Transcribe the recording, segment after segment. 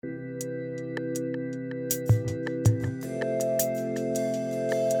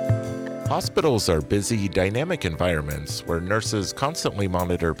Hospitals are busy, dynamic environments where nurses constantly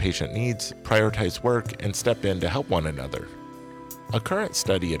monitor patient needs, prioritize work, and step in to help one another. A current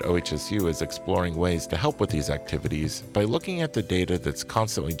study at OHSU is exploring ways to help with these activities by looking at the data that's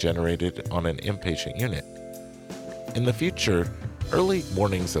constantly generated on an inpatient unit. In the future, early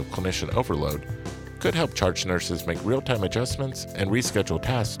warnings of clinician overload could help charge nurses make real-time adjustments and reschedule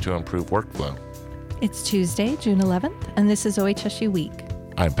tasks to improve workflow. It's Tuesday, June 11th, and this is OHSU Week.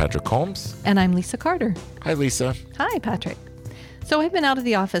 I'm Patrick Holmes. And I'm Lisa Carter. Hi, Lisa. Hi, Patrick. So I've been out of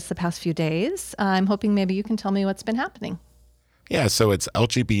the office the past few days. I'm hoping maybe you can tell me what's been happening. Yeah, so it's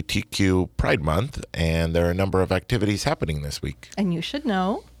LGBTQ Pride Month, and there are a number of activities happening this week. And you should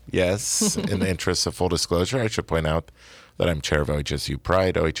know. Yes, in the interest of full disclosure, I should point out that I'm chair of OHSU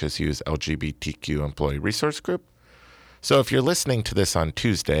Pride, OHSU's LGBTQ employee resource group. So if you're listening to this on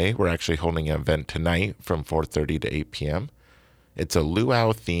Tuesday, we're actually holding an event tonight from 4:30 to 8 p.m. It's a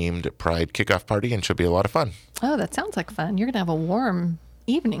luau-themed Pride kickoff party and should be a lot of fun. Oh, that sounds like fun. You're going to have a warm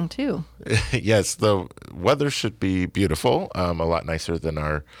evening, too. Yes, the weather should be beautiful, a lot nicer than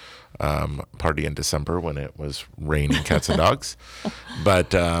our party in December when it was raining cats and dogs.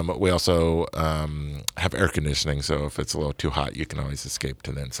 But we also have air conditioning, so if it's a little too hot, you can always escape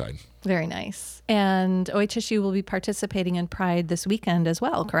to the inside. Very nice. And OHSU will be participating in Pride this weekend as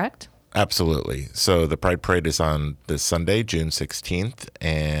well, correct? Absolutely. So the Pride Parade is on this Sunday, June 16th,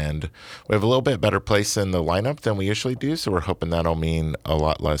 and we have a little bit better place in the lineup than we usually do, so we're hoping that'll mean a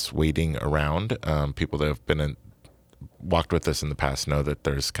lot less waiting around. People that have been walked with us in the past know that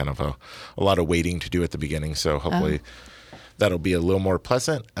there's kind of a lot of waiting to do at the beginning, so hopefully that'll be a little more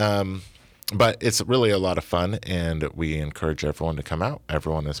pleasant. But it's really a lot of fun, and we encourage everyone to come out.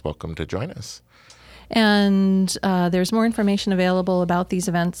 Everyone is welcome to join us. And there's more information available about these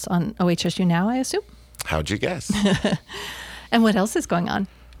events on OHSU Now, I assume? How'd you guess? And what else is going on?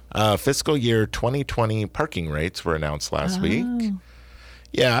 Fiscal year 2020 parking rates were announced last week.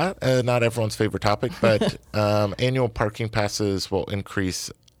 Yeah, not everyone's favorite topic, but annual parking passes will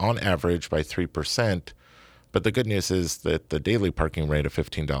increase on average by 3%. But the good news is that the daily parking rate of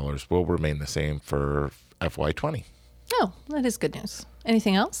 $15 will remain the same for FY20. Oh, that is good news.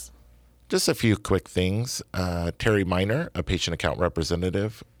 Anything else? Just a few quick things. Terry Miner, a patient account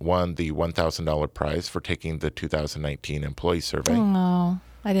representative, won the $1,000 prize for taking the 2019 employee survey. Oh,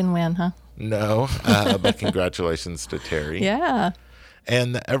 I didn't win, huh? No, but congratulations to Terry. Yeah.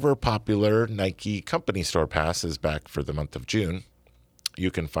 And the ever-popular Nike Company Store Pass is back for the month of June.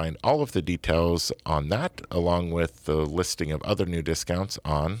 You can find all of the details on that, along with the listing of other new discounts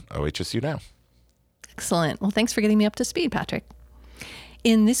on OHSU Now. Excellent. Well, thanks for getting me up to speed, Patrick.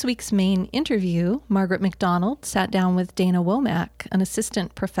 In this week's main interview, Margaret McDonald sat down with Dana Womack, an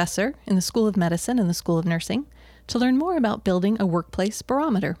assistant professor in the School of Medicine and the School of Nursing, to learn more about building a workplace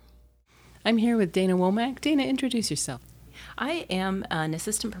barometer. I'm here with Dana Womack. Dana, introduce yourself. I am an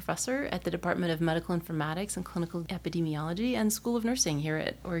assistant professor at the Department of Medical Informatics and Clinical Epidemiology and School of Nursing here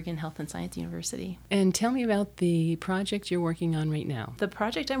at Oregon Health and Science University. And tell me about the project you're working on right now. The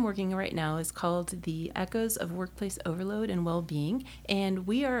project I'm working on right now is called the Echoes of Workplace Overload and Well-Being, and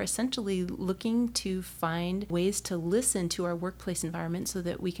we are essentially looking to find ways to listen to our workplace environment so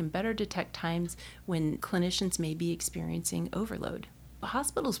that we can better detect times when clinicians may be experiencing overload.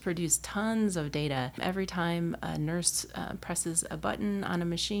 Hospitals produce tons of data. Every time a nurse presses a button on a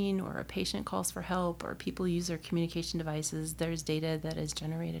machine or a patient calls for help or people use their communication devices, there's data that is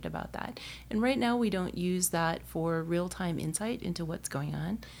generated about that. And right now we don't use that for real-time insight into what's going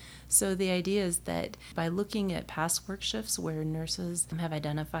on. So the idea is that by looking at past work shifts where nurses have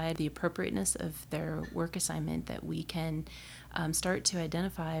identified the appropriateness of their work assignment, that we can start to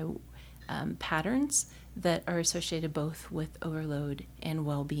identify patterns that are associated both with overload and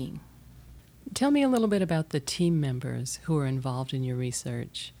well-being. Tell me a little bit about the team members who are involved in your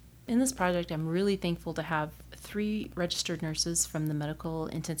research. In this project, I'm really thankful to have 3 registered nurses from the Medical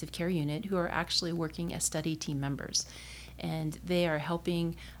Intensive Care Unit who are actually working as study team members. And they are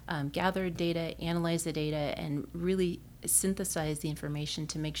helping gather data, analyze the data, and really synthesize the information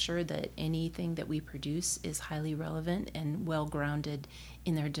to make sure that anything that we produce is highly relevant and well-grounded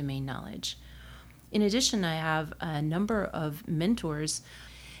in their domain knowledge. In addition, I have a number of mentors,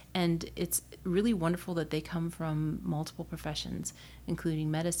 and it's really wonderful that they come from multiple professions, including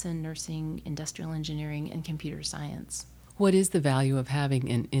medicine, nursing, industrial engineering, and computer science. What is the value of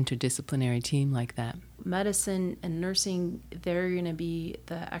having an interdisciplinary team like that? Medicine and nursing, they're going to be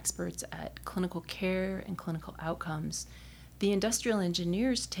the experts at clinical care and clinical outcomes. The industrial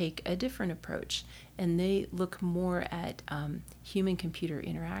engineers take a different approach, and they look more at human-computer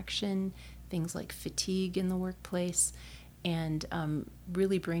interaction, things like fatigue in the workplace, and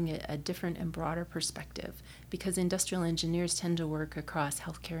really bring a different and broader perspective, because industrial engineers tend to work across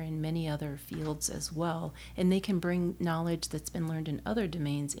healthcare and many other fields as well, and they can bring knowledge that's been learned in other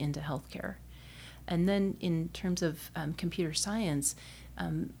domains into healthcare. And then in terms of computer science,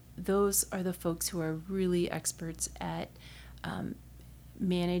 those are the folks who are really experts at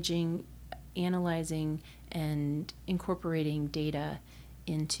managing, analyzing, and incorporating data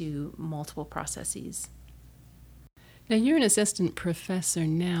into multiple processes. Now, you're an assistant professor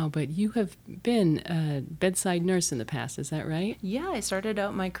now, but you have been a bedside nurse in the past, is that right? Yeah, I started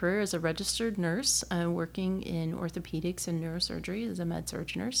out my career as a registered nurse, working in orthopedics and neurosurgery as a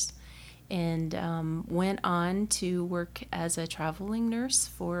med-surg nurse, and went on to work as a traveling nurse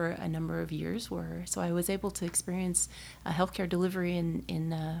for a number of years, so I was able to experience healthcare delivery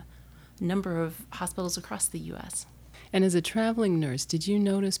in a number of hospitals across the U.S. And as a traveling nurse, did you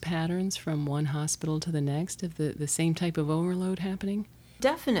notice patterns from one hospital to the next of the same type of overload happening?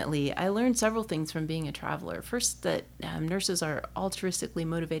 Definitely. I learned several things from being a traveler. First, that nurses are altruistically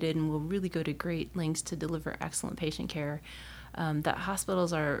motivated and will really go to great lengths to deliver excellent patient care. That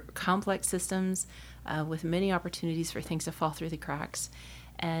hospitals are complex systems with many opportunities for things to fall through the cracks.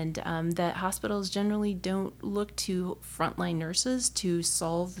 And that hospitals generally don't look to frontline nurses to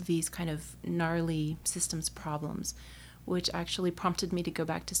solve these kind of gnarly systems problems, which actually prompted me to go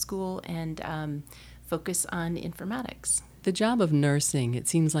back to school and focus on informatics. The job of nursing, it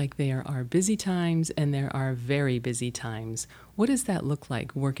seems like there are busy times and there are very busy times. What does that look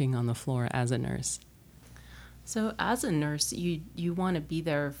like working on the floor as a nurse? So as a nurse, you want to be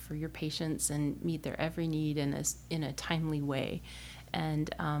there for your patients and meet their every need in a timely way.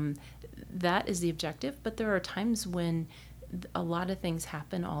 And that is the objective, but there are times when a lot of things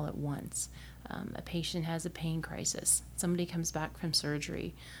happen all at once. A patient has a pain crisis. Somebody comes back from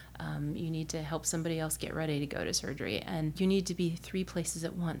surgery. You need to help somebody else get ready to go to surgery. And you need to be 3 places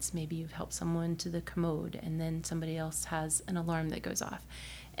at once. Maybe you've helped someone to the commode, and then somebody else has an alarm that goes off.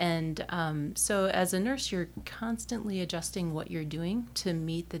 And so as a nurse, you're constantly adjusting what you're doing to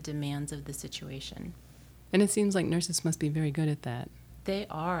meet the demands of the situation. And it seems like nurses must be very good at that. They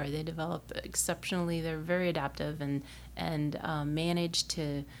are. They develop exceptionally. They're very adaptive and manage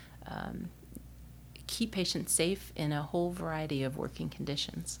to keep patients safe in a whole variety of working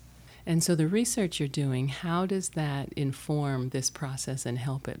conditions. And so the research you're doing, how does that inform this process and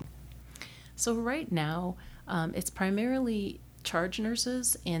help it? So right now, it's primarily charge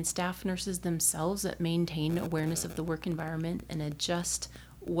nurses and staff nurses themselves that maintain awareness of the work environment and adjust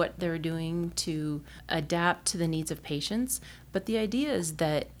what they're doing to adapt to the needs of patients. But the idea is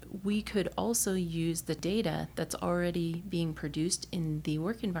that we could also use the data that's already being produced in the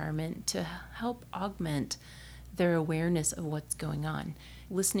work environment to help augment their awareness of what's going on.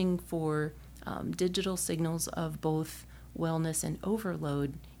 Listening for digital signals of both wellness and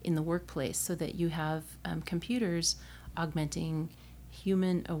overload in the workplace so that you have computers augmenting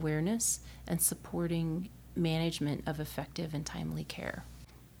human awareness and supporting management of effective and timely care.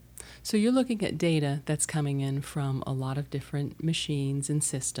 So you're looking at data that's coming in from a lot of different machines and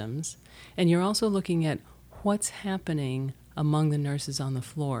systems, and you're also looking at what's happening among the nurses on the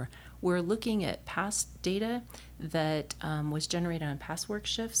floor. We're looking at past data that was generated on past work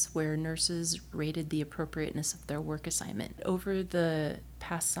shifts where nurses rated the appropriateness of their work assignment. Over the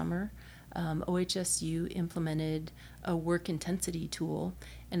past summer, OHSU implemented a work intensity tool,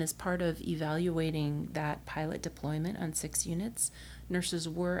 and as part of evaluating that pilot deployment on 6 units, nurses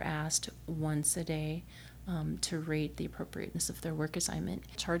were asked once a day to rate the appropriateness of their work assignment.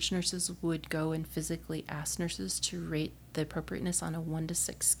 Charge nurses would go and physically ask nurses to rate the appropriateness on a 1 to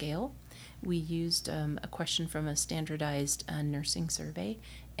 6 scale. We used a question from a standardized nursing survey,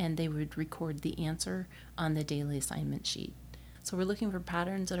 and they would record the answer on the daily assignment sheet. So we're looking for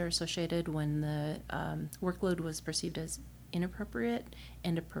patterns that are associated when the workload was perceived as inappropriate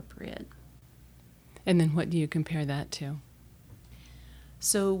and appropriate. And then what do you compare that to?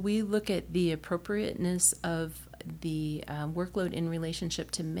 So we look at the appropriateness of the workload in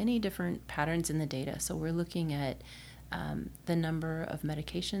relationship to many different patterns in the data. So we're looking at the number of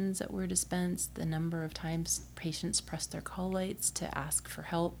medications that were dispensed, the number of times patients pressed their call lights to ask for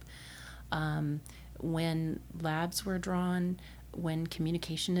help, when labs were drawn, when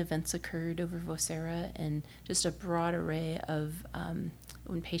communication events occurred over Vocera, and just a broad array of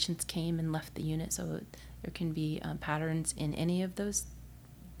when patients came and left the unit. So there can be patterns in any of those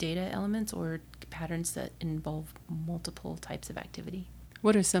data elements or patterns that involve multiple types of activity.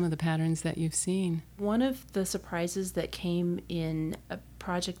 What are some of the patterns that you've seen? One of the surprises that came in a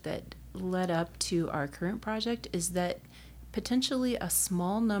project that led up to our current project is that potentially a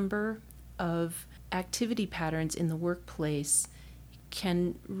small number of activity patterns in the workplace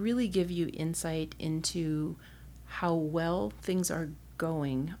can really give you insight into how well things are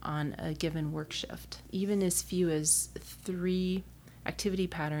going on a given work shift. Even as few as 3 activity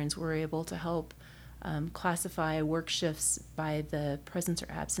patterns were able to help classify work shifts by the presence or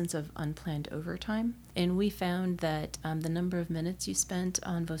absence of unplanned overtime. And we found that the number of minutes you spent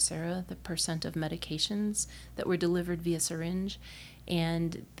on Vocera, the percent of medications that were delivered via syringe,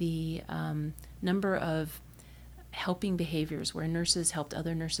 and the number of helping behaviors where nurses helped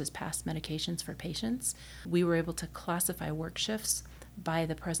other nurses pass medications for patients, we were able to classify work shifts by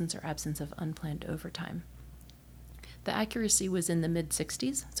the presence or absence of unplanned overtime. The accuracy was in the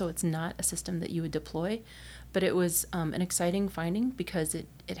mid-60s, so it's not a system that you would deploy, but it was an exciting finding because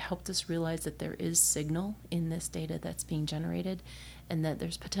it helped us realize that there is signal in this data that's being generated and that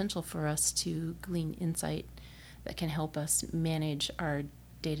there's potential for us to glean insight that can help us manage our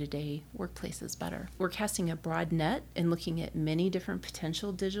day-to-day workplaces better. We're casting a broad net and looking at many different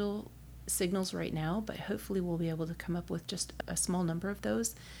potential digital signals right now, but hopefully we'll be able to come up with just a small number of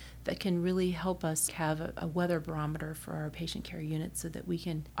those that can really help us have a weather barometer for our patient care units so that we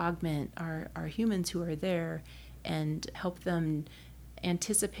can augment our humans who are there and help them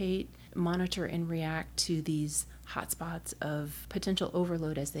anticipate, monitor, and react to these hotspots of potential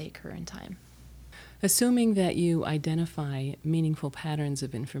overload as they occur in time. Assuming that you identify meaningful patterns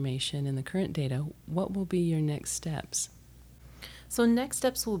of information in the current data, what will be your next steps? So next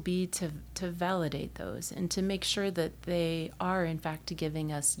steps will be to validate those and to make sure that they are in fact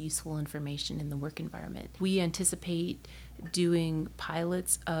giving us useful information in the work environment. We anticipate doing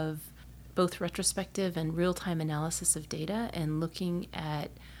pilots of both retrospective and real-time analysis of data and looking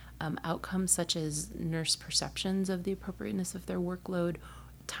at outcomes such as nurse perceptions of the appropriateness of their workload,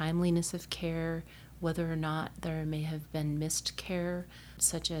 timeliness of care, whether or not there may have been missed care,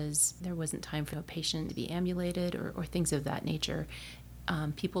 such as there wasn't time for a patient to be ambulated or things of that nature.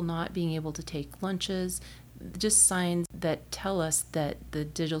 People not being able to take lunches, just signs that tell us that the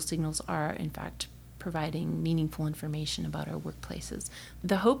digital signals are, in fact, providing meaningful information about our workplaces.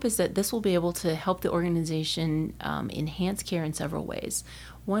 The hope is that this will be able to help the organization enhance care in several ways.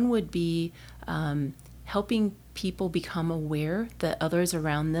 One would be helping people become aware that others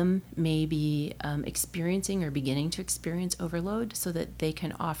around them may be experiencing or beginning to experience overload so that they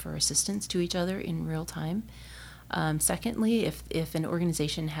can offer assistance to each other in real time. Secondly, if an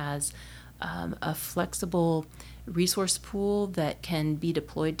organization has a flexible resource pool that can be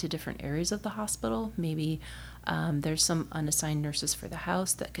deployed to different areas of the hospital, maybe there's some unassigned nurses for the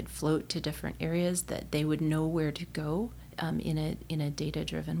house that could float to different areas that they would know where to go in a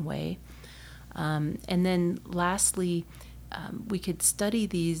data-driven way. And then lastly, we could study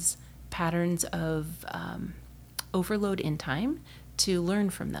these patterns of overload in time to learn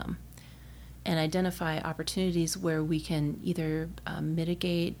from them and identify opportunities where we can either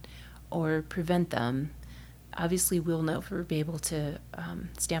mitigate or prevent them. Obviously, we'll never be able to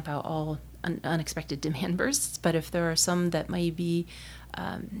stamp out all unexpected demand bursts, but if there are some that may be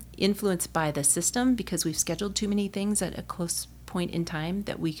influenced by the system because we've scheduled too many things at a close point in time,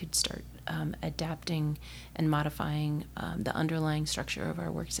 that we could start adapting and modifying the underlying structure of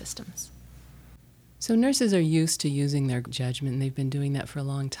our work systems. So nurses are used to using their judgment, and they've been doing that for a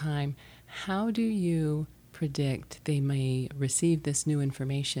long time. How do you predict they may receive this new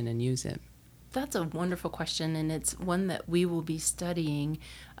information and use it? That's a wonderful question, and it's one that we will be studying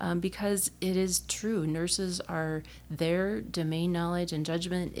because it is true. Nurses are, their domain knowledge and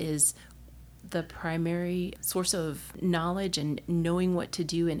judgment is the primary source of knowledge and knowing what to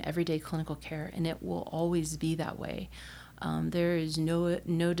do in everyday clinical care, and it will always be that way. There is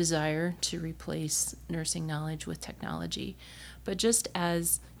no desire to replace nursing knowledge with technology. But just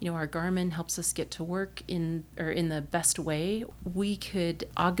as our Garmin helps us get to work in the best way, we could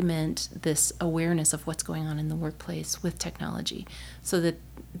augment this awareness of what's going on in the workplace with technology. So that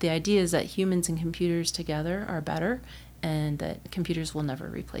the idea is that humans and computers together are better, and that computers will never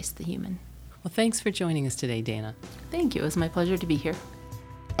replace the human. Well, thanks for joining us today, Dana. Thank you. It was my pleasure to be here.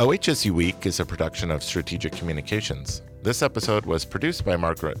 OHSU Week is a production of Strategic Communications. This episode was produced by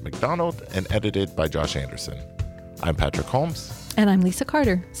Margaret McDonald and edited by Josh Anderson. I'm Patrick Holmes. And I'm Lisa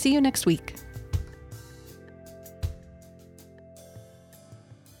Carter. See you next week.